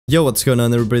Yo, what's going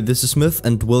on everybody, this is Smith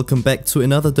and welcome back to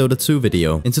another Dota 2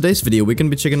 video. In today's video, we're gonna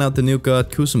be checking out the new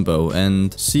god Kuzenbo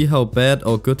and see how bad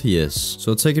or good he is.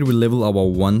 So take it we level our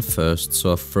 1 first,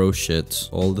 so I throw shit.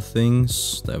 All the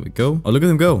things, there we go. Oh, look at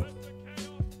him go.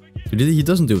 He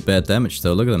doesn't do bad damage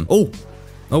though, look at him. Oh!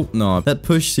 Oh, no. That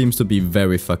push seems to be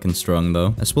very fucking strong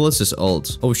though. As well as his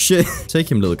ult. Oh shit. Take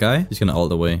him, little guy. He's gonna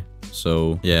ult away.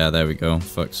 So, yeah, there we go.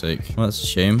 Fuck's sake. Well, that's a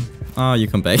shame. Ah, you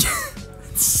come back.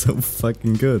 So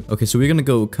fucking good. Okay, so we're gonna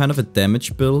go kind of a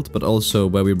damage build, but also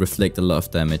where we reflect a lot of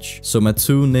damage. So my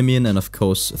 2 Nemean and of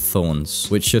course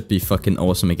Thorns, which should be fucking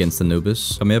awesome against the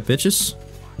Anubis. Come here, bitches.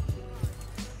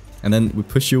 And then we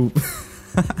push you.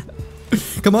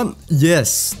 Come on.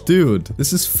 Yes, dude.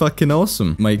 This is fucking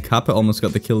awesome. My Kappa almost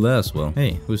got the kill there as well.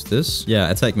 Hey, who's this? Yeah,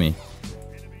 attack me.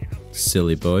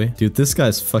 Silly boy. Dude, this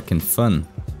guy's fucking fun.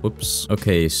 Whoops.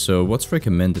 Okay, so what's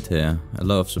recommended here? A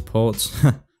lot of support.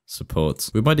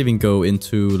 Support. We might even go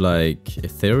into like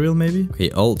ethereal maybe. Okay,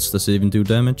 ults, does it even do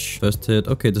damage? First hit,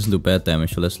 okay, it doesn't do bad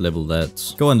damage, so let's level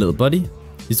that. Go on, little buddy.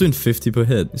 He's doing 50 per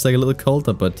hit. It's like a little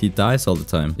coulter, but he dies all the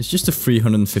time. It's just a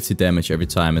 350 damage every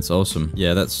time. It's awesome.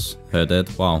 Yeah, that's her dead.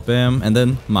 Wow. Bam, and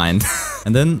then mine.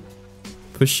 And then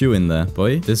push you in there,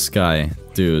 boy. This guy,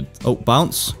 dude. Oh,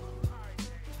 bounce.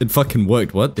 It fucking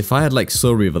worked, what? If I had like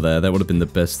Soul Reaver there, that would have been the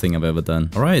best thing I've ever done.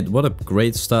 Alright, what a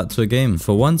great start to a game.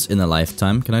 For once in a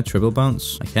lifetime, can I triple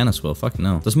bounce? I can as well, fuck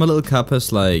no. Does my little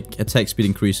Kappa's like attack speed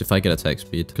increase if I get attack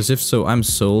speed? Because if so, I'm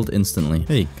sold instantly.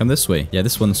 Hey, come this way. Yeah,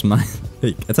 this one's mine.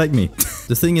 Hey, attack me.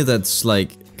 The thing is that's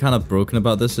like kind of broken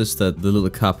about this is that the little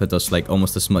Kappa does like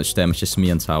almost as much damage as me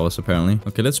on towers apparently.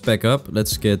 Okay, let's back up.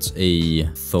 Let's get a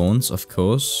Thorns, of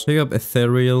course. Pick up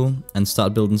Ethereal and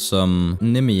start building some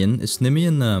Nemean. Is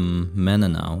Nemean mana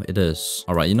now? It is.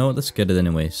 Alright, you know what? Let's get it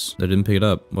anyways. They didn't pick it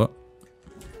up. What?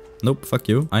 Nope, fuck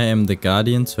you. I am the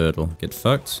Guardian Turtle. Get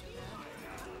fucked.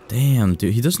 Damn,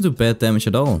 dude. He doesn't do bad damage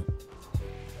at all.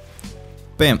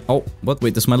 Bam. Oh, what?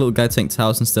 Wait, does my little guy tank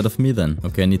towers instead of me then?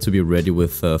 Okay, I need to be ready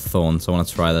with Thorns. I want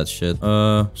to try that shit.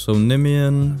 So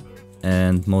Nemean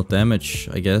and more damage,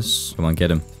 I guess. Come on,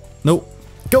 get him. No.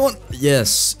 Go on.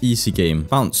 Yes. Easy game.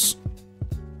 Bounce.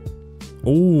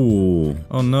 Oh.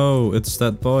 Oh no, it's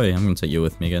that boy. I'm gonna take you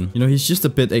with me again. You know, he's just a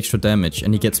bit extra damage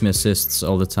and he gets me assists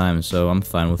all the time, so I'm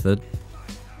fine with it.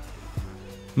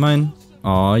 Mine.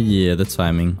 Oh yeah, the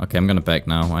timing. Okay, I'm gonna back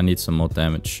now. I need some more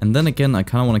damage. And then again, I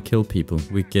kind of want to kill people.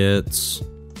 We get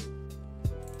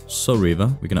Soul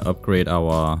Reaver. We're gonna upgrade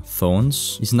our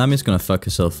Thorns. Izanami's gonna fuck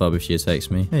herself up if she attacks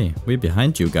me. Hey, we're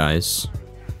behind you guys.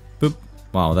 Boop.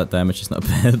 Wow, that damage is not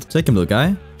bad. Take him, little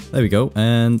guy. There we go.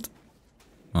 And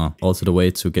oh, also the way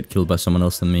to get killed by someone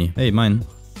else than me. Hey, mine.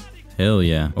 Hell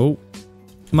yeah. Oh,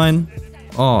 mine.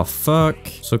 Oh, fuck.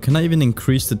 So can I even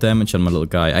increase the damage on my little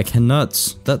guy? I cannot.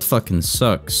 That fucking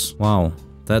sucks. Wow.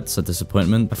 That's a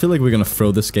disappointment. I feel like we're gonna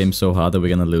throw this game so hard that we're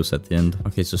gonna lose at the end.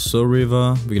 Okay, so Soul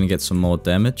Reaver. We're gonna get some more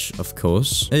damage, of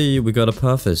course. Hey, we got a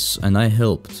Purpose, and I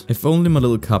helped. If only my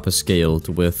little Kappa scaled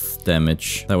with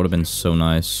damage. That would have been so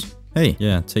nice. Hey,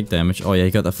 yeah, take damage. Oh yeah,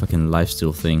 you got that fucking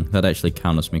lifesteal thing. That actually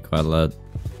counters me quite a lot.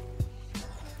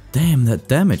 Damn, that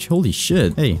damage. Holy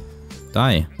shit. Hey,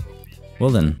 die. Well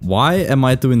then, why am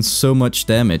I doing so much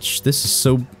damage? This is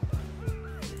so...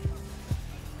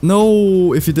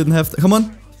 No, if you didn't have to... Come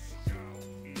on!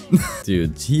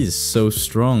 Dude, he is so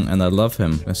strong and I love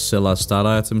him. Let's sell our start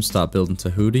items, start building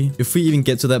Tahuti. If we even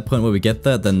get to that point where we get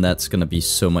that, then that's gonna be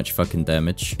so much fucking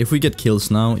damage. If we get kills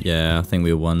now, yeah, I think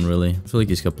we won really. I feel like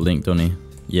he's got Blink, don't he?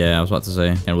 Yeah, I was about to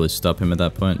say. Can't really stop him at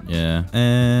that point, yeah.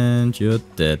 And you're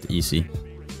dead, easy.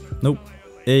 Nope.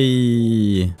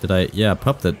 Hey, did I... Yeah, I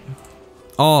popped it.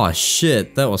 Oh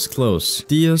shit, that was close.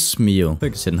 Dios mio.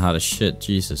 Focus hitting hard as shit,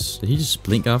 Jesus. Did he just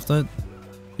blink after it?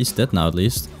 He's dead now at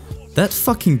least. That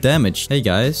fucking damage. Hey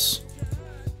guys.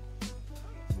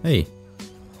 Hey.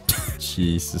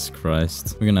 Jesus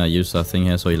Christ. We're gonna use our thing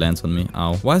here so he lands on me.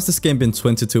 Ow. Why has this game been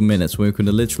 22 minutes when we could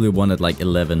have literally won at like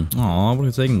 11? Aw,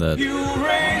 we're taking that. You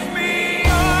raised me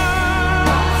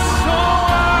up so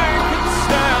I could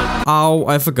stand. Ow,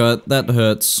 I forgot. That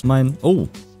hurts. Mine. Oh.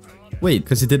 Wait,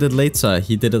 because he did it later.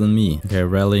 He did it on me. Okay,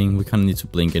 rallying. We kind of need to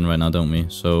blink in right now, don't we?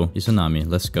 So, Izanami,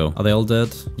 let's go. Are they all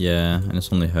dead? Yeah, and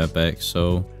it's only her back,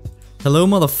 so... Hello,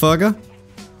 motherfucker.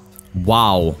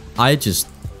 Wow.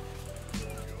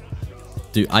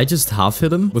 Dude, I just half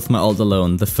hit him with my ult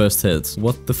alone, the first hit.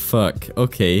 What the fuck?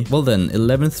 Okay. Well then,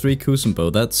 11-3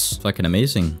 Kuzenbo. That's fucking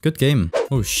amazing. Good game.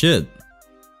 Oh, shit.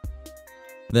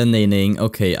 Then Nene,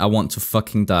 okay, I want to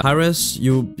fucking die. Paris,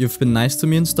 you've been nice to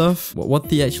me and stuff. What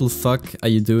the actual fuck are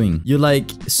you doing? You're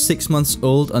like 6 months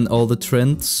old on all the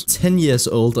trends, 10 years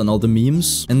old on all the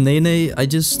memes. And Nene,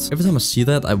 every time I see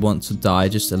that, I want to die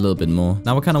just a little bit more.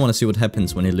 Now I kind of want to see what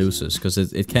happens when he loses, because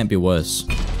it can't be worse.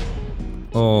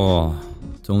 Oh,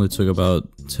 it only took about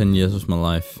 10 years of my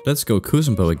life. Let's go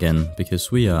Kuzenbo again,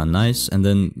 because we are nice, and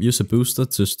then use a booster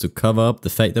just to cover up the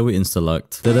fact that we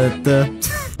insta-locked.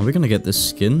 Are we gonna get this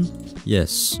skin?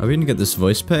 Yes. Are we gonna get this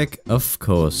voice pack? Of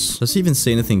course. Does he even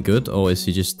say anything good, or is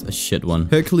he just a shit one?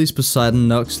 Hercules, Poseidon,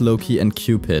 Nox, Loki, and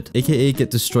Cupid. AKA get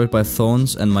destroyed by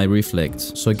thorns and my reflect.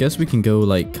 So I guess we can go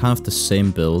like kind of the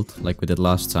same build like we did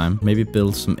last time. Maybe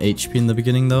build some HP in the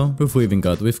beginning though. Who have we even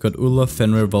got? We've got Ulla,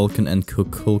 Fenrir, Vulcan, and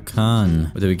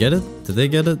Kukulkan. Did we get it? Did they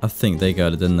get it? I think they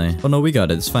got it, didn't they? Oh no, we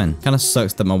got it. It's fine. Kinda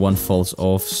sucks that my one falls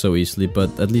off so easily,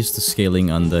 but at least the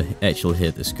scaling on the actual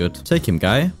hit is good. Take him,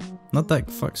 guy. Not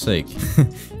that, fuck's sake.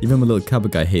 Even my little Kappa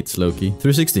guy hates Loki.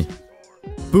 360.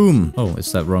 Boom. Oh,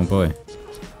 it's that wrong boy.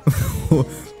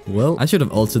 Well, I should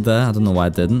have ulted there. I don't know why I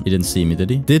didn't. He didn't see me, did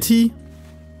he? Did he?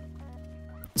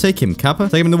 Take him, Kappa.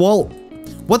 Take him in the wall.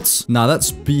 What? Nah, that's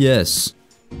BS.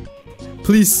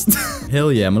 Please.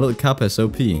 Hell yeah, my little Kappa is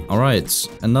OP. Alright,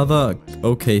 another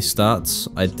okay start.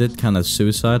 I did kind of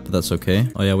suicide, but that's okay.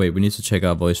 Oh yeah, wait, we need to check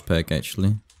our voice pack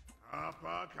actually.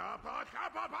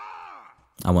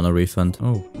 I want a refund.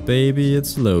 Oh, baby,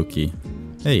 it's Loki.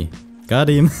 Hey, got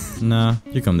him. Nah,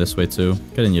 you come this way too.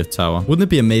 Get in your tower. Wouldn't it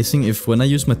be amazing if when I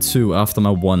use my 2 after my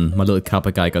 1, my little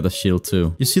Kappa guy got a shield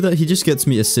too? You see that? He just gets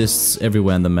me assists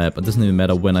everywhere in the map. It doesn't even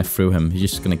matter when I threw him. He's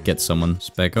just gonna get someone.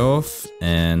 Let's back off.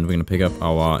 And we're gonna pick up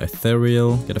our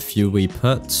ethereal, get a few wee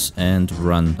putts, and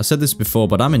run. I said this before,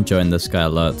 but I'm enjoying this guy a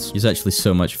lot. He's actually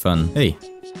so much fun. Hey.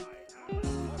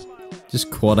 Just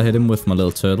quarter hit him with my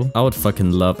little turtle. I would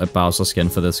fucking love a Bowser skin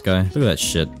for this guy. Look at that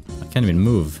shit. I can't even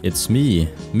move. It's me,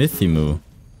 MythyMoo.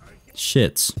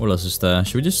 Shit. What else is there?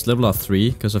 Should we just level our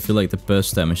 3? Because I feel like the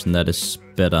burst damage in that is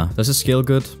better. Does it scale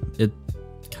good? It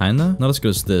kinda? Not as good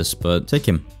as this, but take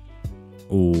him.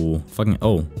 Oh, fucking,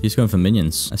 oh, he's going for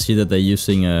minions. I see that they're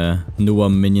using newer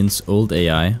minions old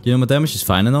AI. You know, my damage is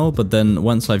fine and all, but then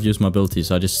once I've used my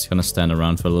abilities, I just gonna stand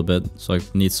around for a little bit. So I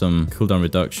need some cooldown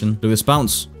reduction. Look at this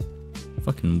bounce.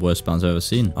 Fucking worst bounce I've ever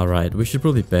seen. Alright, we should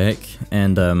probably back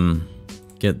and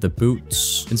get the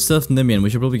boots. Instead of Nimian, we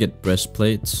should probably get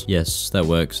breastplates. Yes, that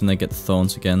works. And then get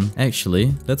thorns again.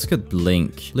 Actually, let's get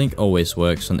Blink. Blink always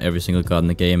works on every single god in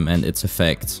the game and its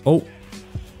effect. Oh.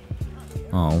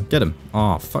 Oh, get him.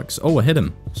 Oh, fucks. Oh, I hit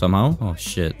him somehow. Oh,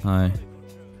 shit. Hi.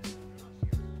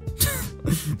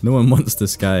 No one wants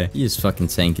this guy. He is fucking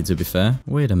tanky, to be fair.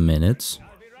 Wait a minute.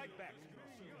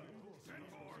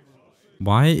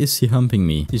 Why is he humping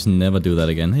me? Please never do that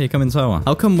again. Hey, come in tower.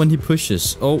 How come when he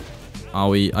pushes? Oh,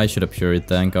 I should have puried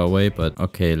that and go away, but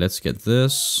okay, let's get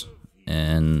this.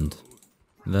 And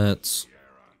that.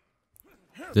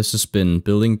 This has been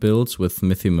building builds with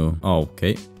MythyMoo. Oh,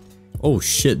 okay. Oh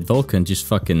shit, Vulcan just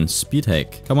fucking speed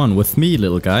hack. Come on, with me,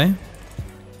 little guy.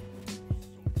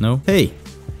 No? Hey!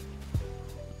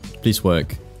 Please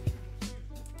work.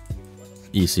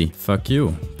 Easy. Fuck you,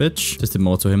 bitch. Just did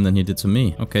more to him than he did to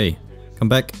me. Okay. Come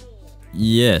back.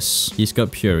 Yes, he's got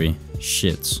Fury.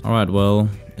 Shit. Alright, well,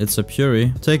 it's a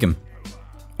Fury. Take him.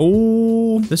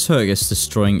 Oh, this Herc is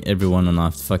destroying everyone on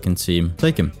our fucking team.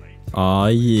 Take him. Oh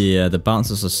yeah, the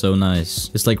bounces are so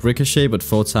nice. It's like Ricochet, but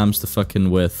 4 times the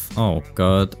fucking width. Oh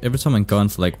god. Every time I'm gone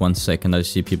for like 1 second, I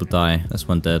see people die. That's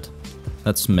 1 dead.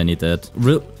 That's many dead.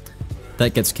 Real.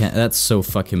 That gets that's so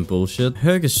fucking bullshit.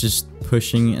 Herc is just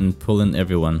pushing and pulling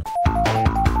everyone.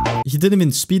 He didn't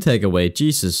even speed tag away,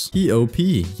 Jesus. He OP.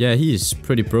 Yeah, he is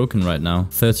pretty broken right now.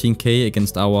 13k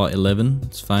against our 11.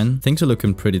 It's fine. Things are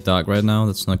looking pretty dark right now.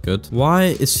 That's not good. Why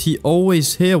is he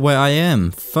always here where I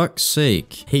am? Fuck's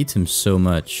sake. Hate him so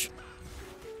much.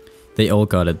 They all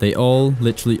got it. They all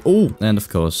literally... Oh! And of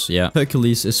course, yeah.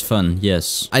 Hercules is fun,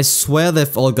 yes. I swear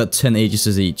they've all got 10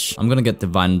 Aegises each. I'm gonna get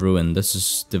Divine Ruin. This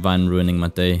is Divine ruining my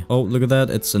day. Oh, look at that.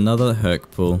 It's another Herc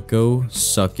pull. Go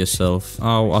suck yourself.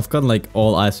 Oh, I've got like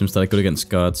all items that are good against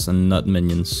gods and not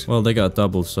minions. Well, they got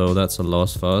double, so that's a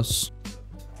loss for us.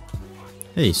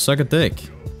 Hey, suck a dick.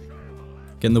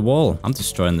 Get in the wall. I'm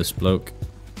destroying this bloke.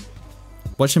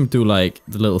 Watch him do like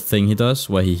the little thing he does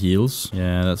where he heals.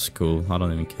 Yeah, that's cool. I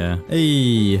don't even care.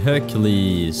 Hey,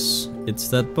 Hercules. It's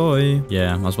that boy.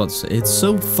 Yeah, I was about to say. It's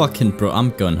so fucking bro.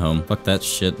 I'm going home. Fuck that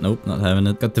shit. Nope, not having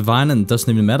it. Got Divine and it doesn't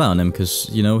even matter on him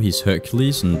because, you know, he's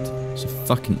Hercules and he's a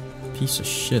fucking piece of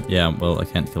shit. Yeah, well, I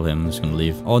can't kill him. I'm just gonna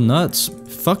leave. Oh, nuts.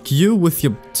 Fuck you with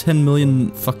your 10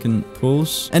 million fucking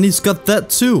pulls. And he's got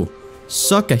that too.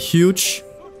 Suck a huge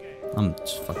I'm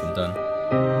just fucking done.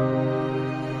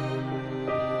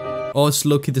 Oh, it's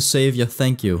Loki the Savior,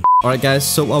 thank you. Alright guys,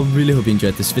 so I really hope you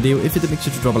enjoyed this video. If you did, make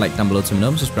sure to drop a like down below to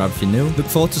know, subscribe if you're new. Look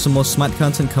forward to some more Smite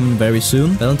content coming very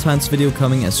soon. Valentine's video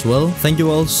coming as well. Thank you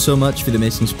all so much for the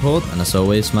amazing support, and as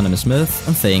always, my name is Smith,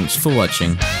 and thanks for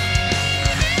watching.